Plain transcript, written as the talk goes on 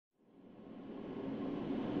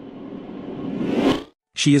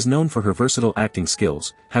She is known for her versatile acting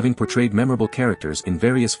skills, having portrayed memorable characters in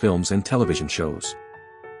various films and television shows.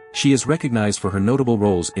 She is recognized for her notable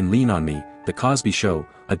roles in Lean on Me, The Cosby Show,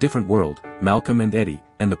 A Different World, Malcolm and Eddie,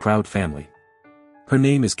 and The Proud Family. Her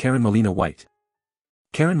name is Karen Malina White.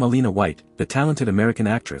 Karen Malina White, the talented American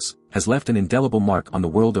actress, has left an indelible mark on the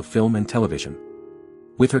world of film and television.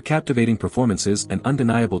 With her captivating performances and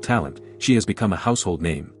undeniable talent, she has become a household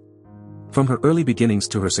name. From her early beginnings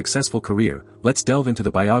to her successful career, let's delve into the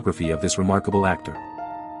biography of this remarkable actor.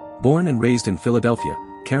 Born and raised in Philadelphia,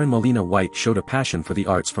 Karen Malina White showed a passion for the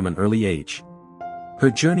arts from an early age. Her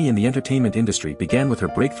journey in the entertainment industry began with her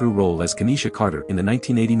breakthrough role as Kenesha Carter in the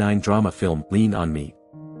 1989 drama film Lean on Me.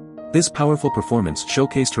 This powerful performance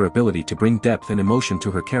showcased her ability to bring depth and emotion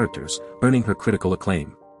to her characters, earning her critical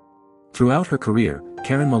acclaim. Throughout her career,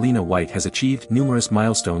 Karen Malina White has achieved numerous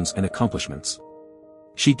milestones and accomplishments.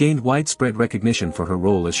 She gained widespread recognition for her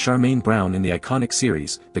role as Charmaine Brown in the iconic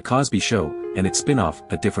series, The Cosby Show, and its spin-off,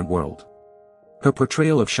 A Different World. Her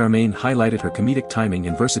portrayal of Charmaine highlighted her comedic timing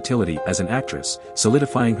and versatility as an actress,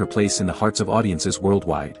 solidifying her place in the hearts of audiences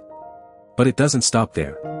worldwide. But it doesn't stop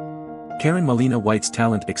there. Karen Malina White's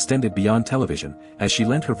talent extended beyond television, as she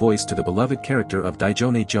lent her voice to the beloved character of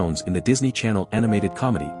Dijonay Jones in the Disney Channel animated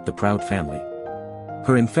comedy, The Proud Family.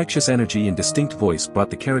 Her infectious energy and distinct voice brought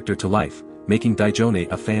the character to life, making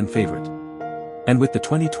Dijonay a fan favorite. And with the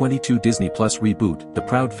 2022 Disney Plus reboot, The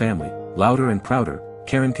Proud Family, Louder and Prouder,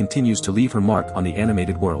 Karen continues to leave her mark on the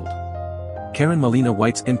animated world. Karen Malina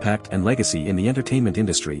White's impact and legacy in the entertainment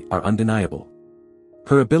industry are undeniable.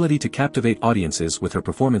 Her ability to captivate audiences with her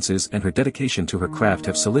performances and her dedication to her craft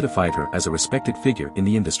have solidified her as a respected figure in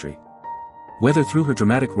the industry. Whether through her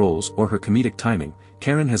dramatic roles or her comedic timing,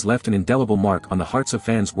 Karen has left an indelible mark on the hearts of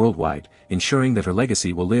fans worldwide, ensuring that her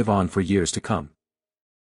legacy will live on for years to come.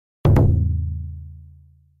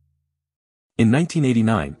 In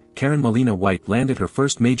 1989, Karen Malina White landed her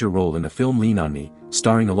first major role in the film Lean on Me,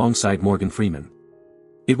 starring alongside Morgan Freeman.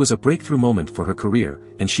 It was a breakthrough moment for her career,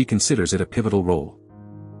 and she considers it a pivotal role.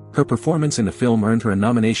 Her performance in the film earned her a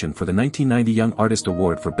nomination for the 1990 Young Artist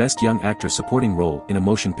Award for Best Young Actress Supporting Role in a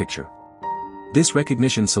Motion Picture. This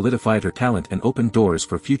recognition solidified her talent and opened doors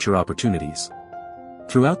for future opportunities.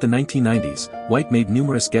 Throughout the 1990s, White made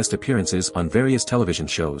numerous guest appearances on various television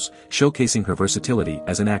shows, showcasing her versatility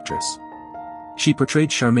as an actress. She portrayed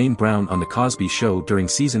Charmaine Brown on The Cosby Show during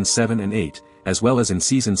seasons 7 and 8, as well as in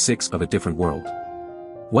season 6 of A Different World.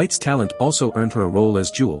 White's talent also earned her a role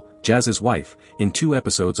as Jewel, Jazz's wife, in 2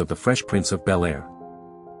 episodes of The Fresh Prince of Bel-Air.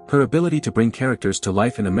 Her ability to bring characters to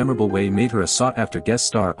life in a memorable way made her a sought-after guest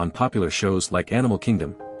star on popular shows like Animal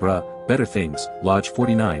Kingdom, Bruh, Better Things, Lodge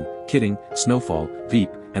 49, Kidding, Snowfall, Veep,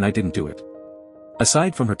 and I Didn't Do It.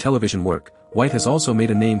 Aside from her television work, White has also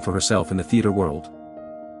made a name for herself in the theater world.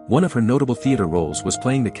 One of her notable theater roles was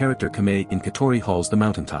playing the character Kamei in Katori Hall's The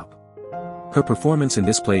Mountaintop. Her performance in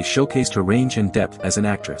this play showcased her range and depth as an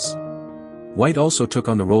actress. White also took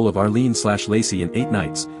on the role of Arlene/Lacey in 8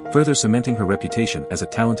 Nights, further cementing her reputation as a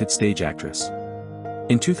talented stage actress.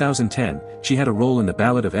 In 2010, she had a role in The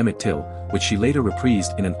Ballad of Emmett Till, which she later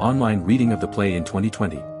reprised in an online reading of the play in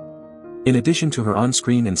 2020. In addition to her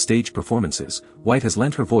on-screen and stage performances, White has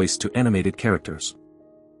lent her voice to animated characters.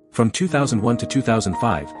 From 2001 to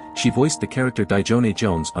 2005, she voiced the character Dijonay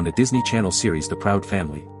Jones on the Disney Channel series The Proud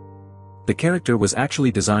Family. The character was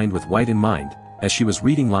actually designed with White in mind, as she was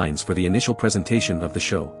reading lines for the initial presentation of the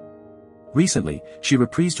show. Recently, she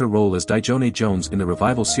reprised her role as Dijonay Jones in the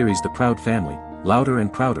revival series The Proud Family, Louder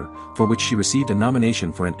and Prouder, for which she received a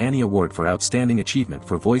nomination for an Annie Award for Outstanding Achievement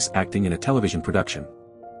for Voice Acting in a Television Production.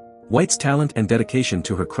 White's talent and dedication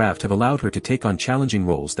to her craft have allowed her to take on challenging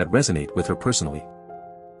roles that resonate with her personally.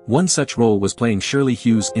 One such role was playing Shirley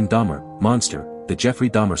Hughes in Dahmer, Monster, the Jeffrey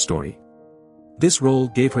Dahmer story. This role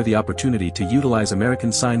gave her the opportunity to utilize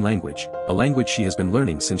American Sign Language, a language she has been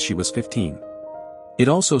learning since she was 15. It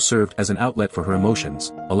also served as an outlet for her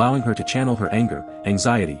emotions, allowing her to channel her anger,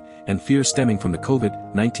 anxiety, and fear stemming from the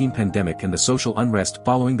COVID-19 pandemic and the social unrest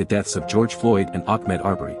following the deaths of George Floyd and Ahmaud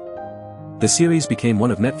Arbery. The series became one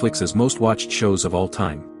of Netflix's most-watched shows of all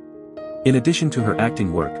time. In addition to her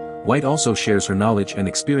acting work, White also shares her knowledge and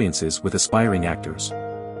experiences with aspiring actors.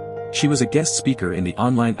 She was a guest speaker in the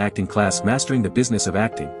online acting class Mastering the Business of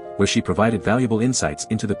Acting, where she provided valuable insights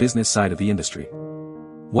into the business side of the industry.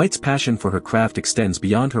 White's passion for her craft extends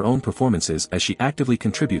beyond her own performances as she actively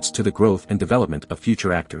contributes to the growth and development of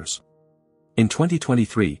future actors. In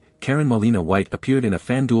 2023, Karen Malina White appeared in a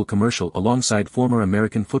FanDuel commercial alongside former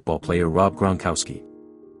American football player Rob Gronkowski.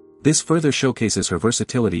 This further showcases her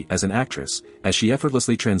versatility as an actress, as she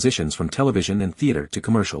effortlessly transitions from television and theater to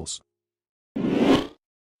commercials.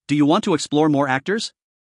 Do you want to explore more actors?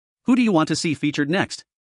 Who do you want to see featured next?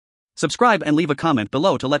 Subscribe and leave a comment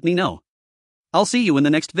below to let me know. I'll see you in the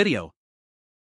next video.